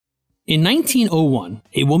In 1901,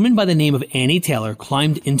 a woman by the name of Annie Taylor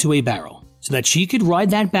climbed into a barrel so that she could ride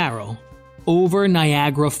that barrel over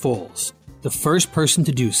Niagara Falls, the first person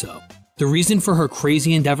to do so. The reason for her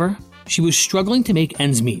crazy endeavor? She was struggling to make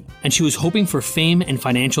ends meet, and she was hoping for fame and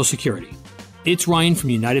financial security. It's Ryan from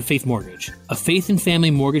United Faith Mortgage, a faith and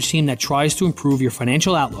family mortgage team that tries to improve your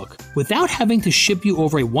financial outlook without having to ship you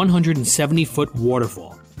over a 170-foot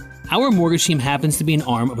waterfall. Our mortgage team happens to be an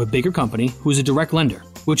arm of a bigger company who is a direct lender,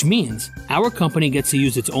 which means our company gets to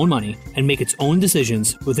use its own money and make its own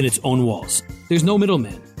decisions within its own walls. There's no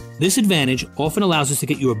middleman. This advantage often allows us to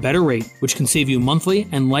get you a better rate, which can save you monthly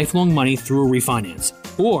and lifelong money through a refinance,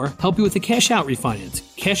 or help you with a cash-out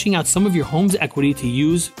refinance, cashing out some of your home's equity to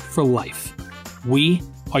use for life. We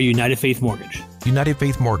are United Faith Mortgage. United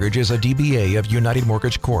Faith Mortgage is a DBA of United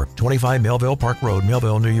Mortgage Corp., 25 Melville Park Road,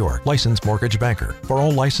 Melville, New York. Licensed mortgage banker. For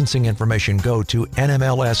all licensing information, go to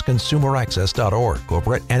nmlsconsumeraccess.org.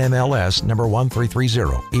 Corporate NMLS number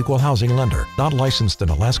 1330. Equal housing lender. Not licensed in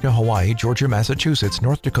Alaska, Hawaii, Georgia, Massachusetts,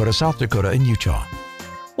 North Dakota, South Dakota, and Utah.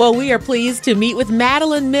 Well, we are pleased to meet with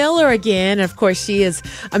Madeline Miller again. Of course, she is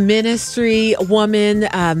a ministry woman,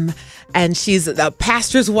 and she's a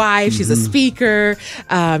pastor's wife. She's a speaker.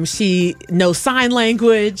 She knows sign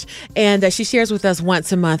language, and she shares with us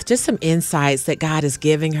once a month just some insights that God is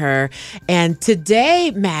giving her. And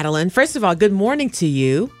today, Madeline, first of all, good morning to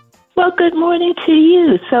you. Well, good morning to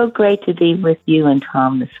you. So great to be with you and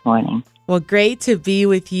Tom this morning. Well, great to be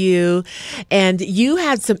with you. And you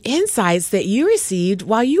had some insights that you received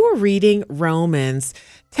while you were reading Romans.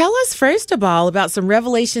 Tell us, first of all, about some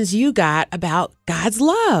revelations you got about God's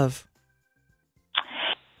love.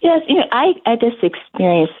 Yes, I just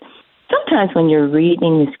experienced, sometimes when you're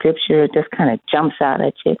reading the scripture, it just kind of jumps out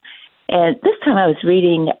at you. And this time I was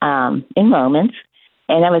reading in Romans,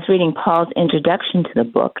 and I was reading Paul's introduction to the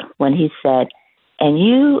book when he said, and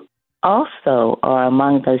you also are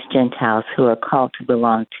among those Gentiles who are called to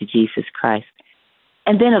belong to Jesus Christ.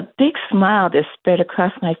 And then a big smile just spread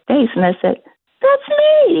across my face, and I said, that's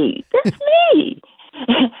me, that's me.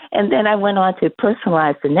 And then I went on to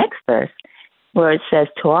personalize the next verse, where it says,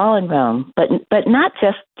 to all in Rome, but not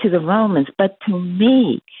just to the Romans, but to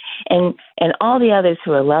me and all the others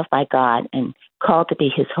who are loved by God and called to be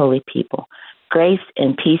his holy people. Grace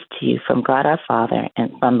and peace to you from God our Father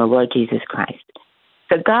and from the Lord Jesus Christ.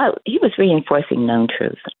 So God, he was reinforcing known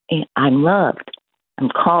truths. I'm loved, I'm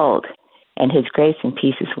called, and his grace and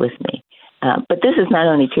peace is with me. But this is not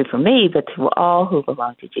only true for me, but to all who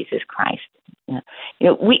belong to Jesus Christ.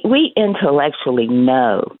 We intellectually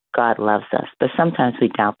know God loves us, but sometimes we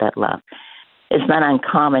doubt that love. It's not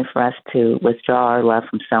uncommon for us to withdraw our love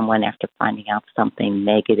from someone after finding out something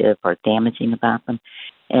negative or damaging about them.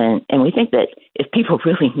 And we think that if people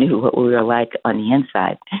really knew what we were like on the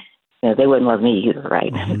inside, they wouldn't love me either,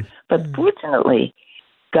 right? Mm-hmm. But fortunately,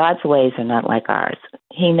 God's ways are not like ours.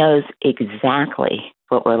 He knows exactly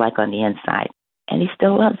what we're like on the inside, and he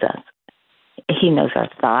still loves us. He knows our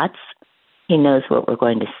thoughts. He knows what we're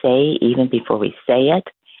going to say even before we say it.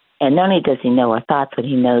 And not only does he know our thoughts, but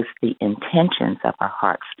he knows the intentions of our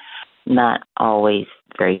hearts, not always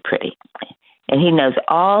very pretty. And he knows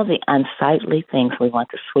all the unsightly things we want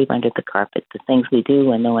to sweep under the carpet, the things we do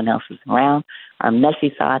when no one else is around. Our messy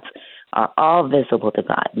thoughts are all visible to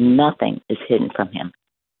God. Nothing is hidden from him.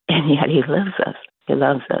 And yet he loves us. He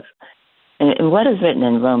loves us. And what is written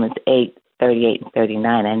in Romans 8:38 and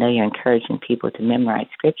 39, I know you're encouraging people to memorize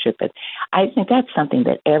scripture, but I think that's something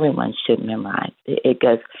that everyone should memorize. It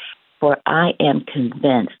goes, for I am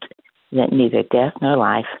convinced that neither death nor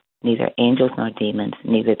life, neither angels nor demons,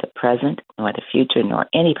 neither the present nor the future nor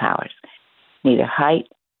any powers, neither height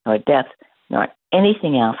nor depth nor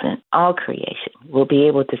anything else in all creation will be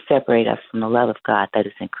able to separate us from the love of God that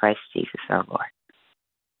is in Christ Jesus our Lord.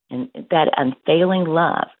 And that unfailing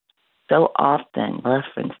love, so often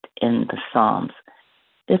referenced in the Psalms,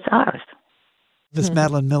 it's ours. Miss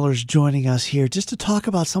Madeline Miller's joining us here just to talk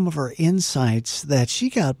about some of her insights that she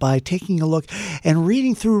got by taking a look and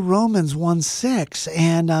reading through Romans 1:6.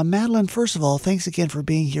 And Madeline, first of all, thanks again for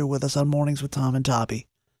being here with us on Mornings with Tom and Toppy.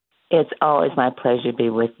 It's always my pleasure to be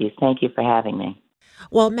with you. Thank you for having me.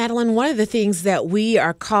 Well, Madeline, one of the things that we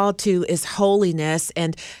are called to is holiness,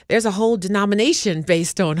 and there's a whole denomination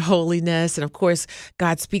based on holiness, and of course,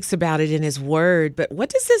 God speaks about it in his word. But what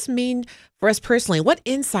does this mean for us personally? What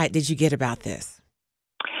insight did you get about this?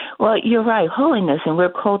 Well, you're right, holiness, and we're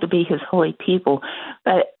called to be his holy people.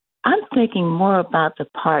 But I'm thinking more about the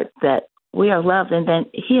part that we are loved and then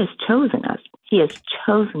he has chosen us. He has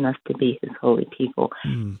chosen us to be his holy people.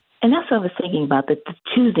 And that's what I was thinking about, the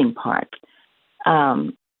choosing part.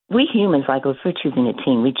 We humans, like if we're choosing a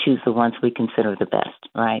team, we choose the ones we consider the best,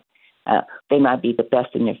 right? They might be the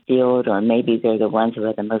best in their field, or maybe they're the ones who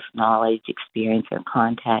have the most knowledge, experience, or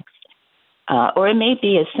context. Or it may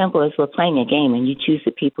be as simple as we're playing a game and you choose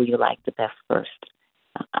the people you like the best first.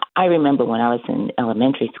 I remember when I was in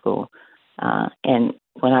elementary school, and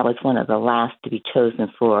when I was one of the last to be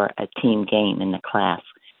chosen for a team game in the class,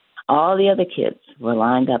 all the other kids were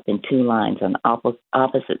lined up in two lines on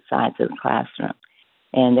opposite sides of the classroom.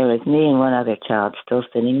 And there was me and one other child still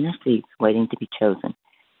sitting in their seats waiting to be chosen.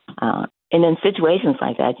 And in situations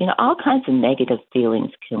like that, all kinds of negative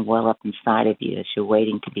feelings can well up inside of you as you're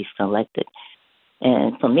waiting to be selected.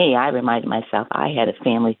 And for me, I reminded myself I had a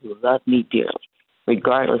family who loved me dearly,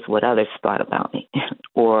 regardless of what others thought about me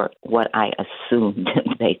or what I assumed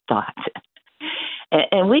they thought.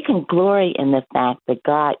 And we can glory in the fact that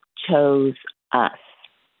God chose us,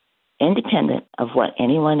 independent of what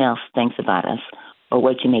anyone else thinks about us or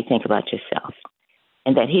what you may think about yourself.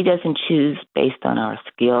 And that he doesn't choose based on our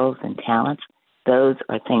skills and talents. Those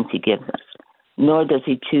are things he gives us. Nor does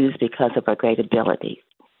he choose because of our great abilities.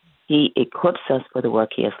 He equips us for the work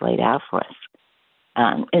he has laid out for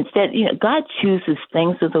us. Instead, God chooses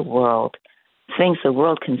things of the world, things the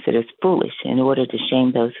world considers foolish, in order to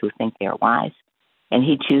shame those who think they are wise. And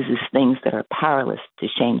he chooses things that are powerless to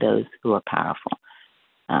shame those who are powerful.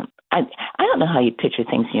 I don't know how you picture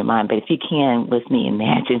things in your mind, but if you can, with me,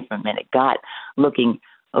 imagine for a minute God looking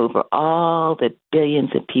over all the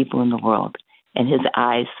billions of people in the world and his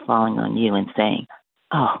eyes falling on you and saying,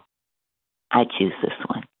 oh, I choose this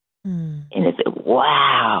one. And it's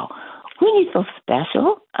wow, wouldn't you feel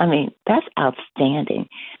special? I mean, that's outstanding.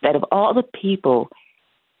 That of all the people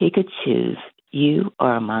he could choose, you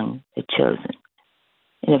are among the chosen.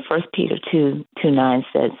 And in 1 Peter 2:9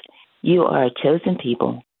 says, you are a chosen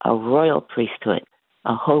people, a royal priesthood,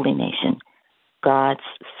 a holy nation, God's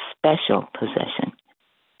special possession.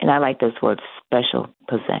 And I like those words, special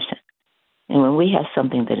possession. And when we have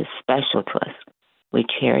something that is special to us, we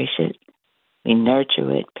cherish it, we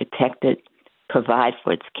nurture it, protect it, provide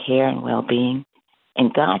for its care and well-being.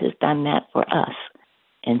 And God has done that for us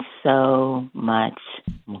and so much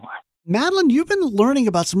more. Madeline, you've been learning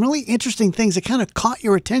about some really interesting things that kind of caught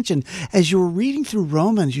your attention as you were reading through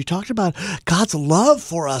Romans. You talked about God's love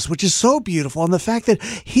for us, which is so beautiful, and the fact that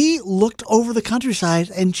he looked over the countryside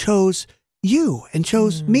and chose you and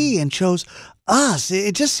chose me and chose us.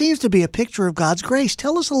 It just seems to be a picture of God's grace.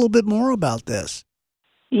 Tell us a little bit more about this.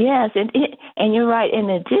 Yes, and you're right. In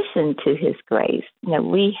addition to his grace,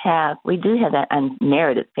 we do have that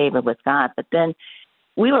unmerited favor with God, but then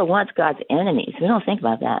we were once God's enemies. We don't think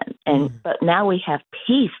about that. But now we have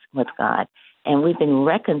peace with God, and we've been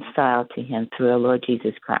reconciled to him through our Lord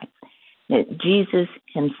Jesus Christ. Jesus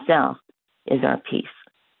himself is our peace.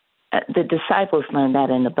 The disciples learned that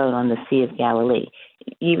in the boat on the Sea of Galilee.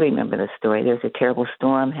 You remember the story. There's a terrible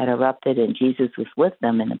storm had erupted, and Jesus was with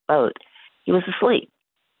them in the boat. He was asleep.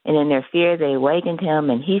 And in their fear, they awakened him,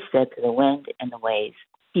 and he said to the wind and the waves,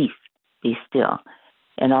 peace, be still.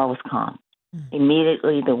 And all was calm.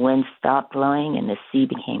 Immediately the wind stopped blowing and the sea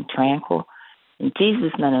became tranquil. And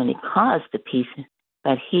Jesus not only caused the peace,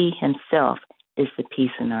 but he himself is the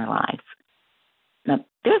peace in our lives. Now,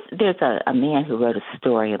 there's a man who wrote a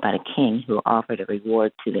story about a king who offered a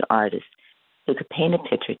reward to the artist who could paint a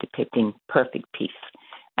picture depicting perfect peace.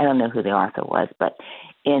 I don't know who the author was, but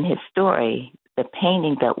in his story, the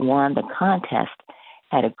painting that won the contest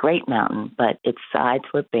had a great mountain, but its sides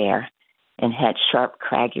were bare and had sharp,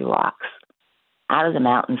 craggy rocks. Out of the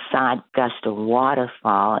mountainside gushed a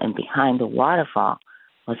waterfall, and behind the waterfall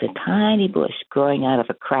was a tiny bush growing out of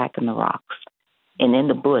a crack in the rocks. And in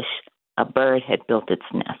the bush, a bird had built its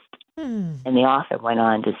nest. And the author went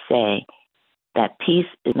on to say that peace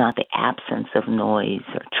is not the absence of noise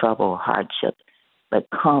or trouble or hardship, but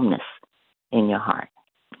calmness in your heart.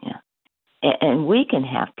 Yeah. And we can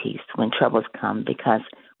have peace when troubles come because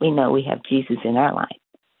we know we have Jesus in our life,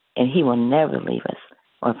 and he will never leave us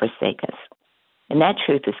or forsake us. And that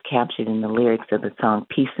truth is captured in the lyrics of the song,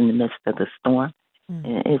 Peace in the Midst of the Storm.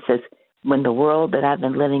 And it says, when the world that I've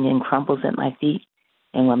been living in crumbles at my feet,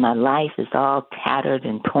 and when my life is all tattered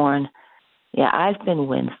and torn, I've been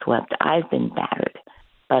windswept, I've been battered,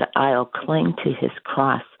 but I'll cling to his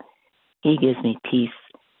cross. He gives me peace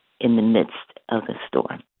in the midst of the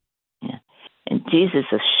storm. Yeah. And Jesus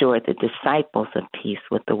assured the disciples of peace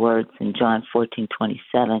with the words in John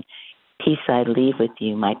 14:27, peace I leave with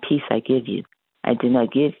you, my peace I give you. I do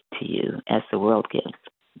not give to you as the world gives.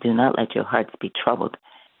 Do not let your hearts be troubled,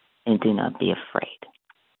 and do not be afraid.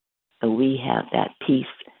 So we have that peace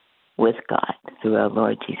with God through our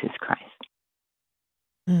Lord Jesus Christ.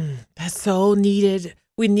 That's so needed.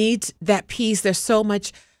 We need that peace. There's so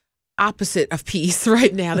much opposite of peace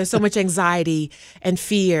right now. There's so much anxiety and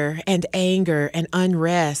fear and anger and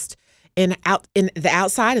unrest in the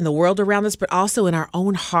outside, in the world around us, but also in our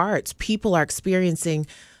own hearts. People are experiencing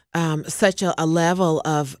such a level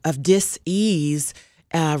of dis-ease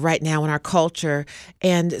right now in our culture.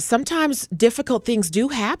 And sometimes difficult things do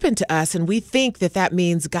happen to us, and we think that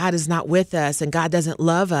means God is not with us and God doesn't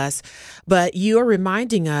love us. But you are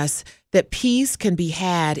reminding us that peace can be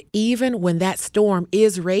had even when that storm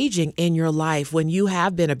is raging in your life, when you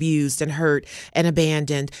have been abused and hurt and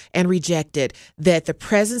abandoned and rejected, that the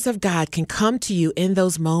presence of God can come to you in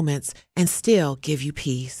those moments and still give you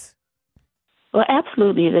peace. Well,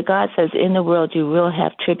 absolutely. The God says, in the world you will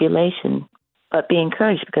have tribulation, but be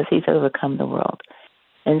encouraged because he's overcome the world.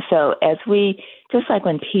 And so just like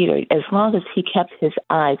when Peter, as long as he kept his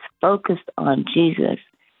eyes focused on Jesus,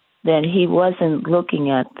 then he wasn't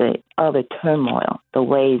looking at the other turmoil, the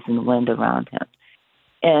waves and wind around him.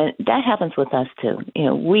 And that happens with us too.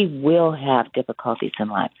 We will have difficulties in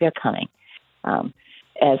life. They're coming.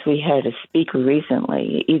 As we heard a speaker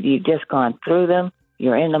recently, either you've just gone through them,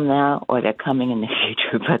 you're in them now, or they're coming in the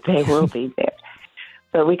future, but they will be there.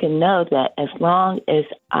 So we can know that as long as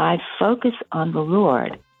I focus on the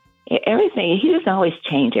Lord, everything, he doesn't always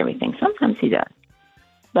change everything. Sometimes he does.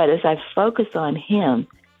 But as I focus on him,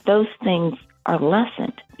 those things are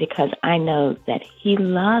lessened because I know that he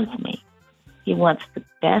loves me. He wants the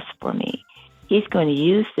best for me. He's going to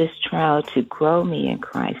use this trial to grow me in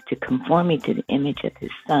Christ, to conform me to the image of his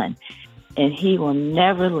Son. And he will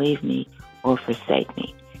never leave me or forsake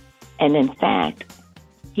me. And in fact,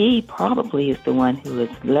 he probably is the one who has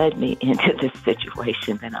led me into this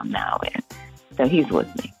situation that I'm now in. So he's with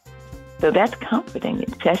me. So that's comforting,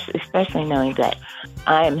 especially knowing that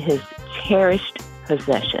I am his cherished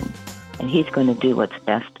possession, and he's going to do what's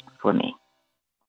best for me.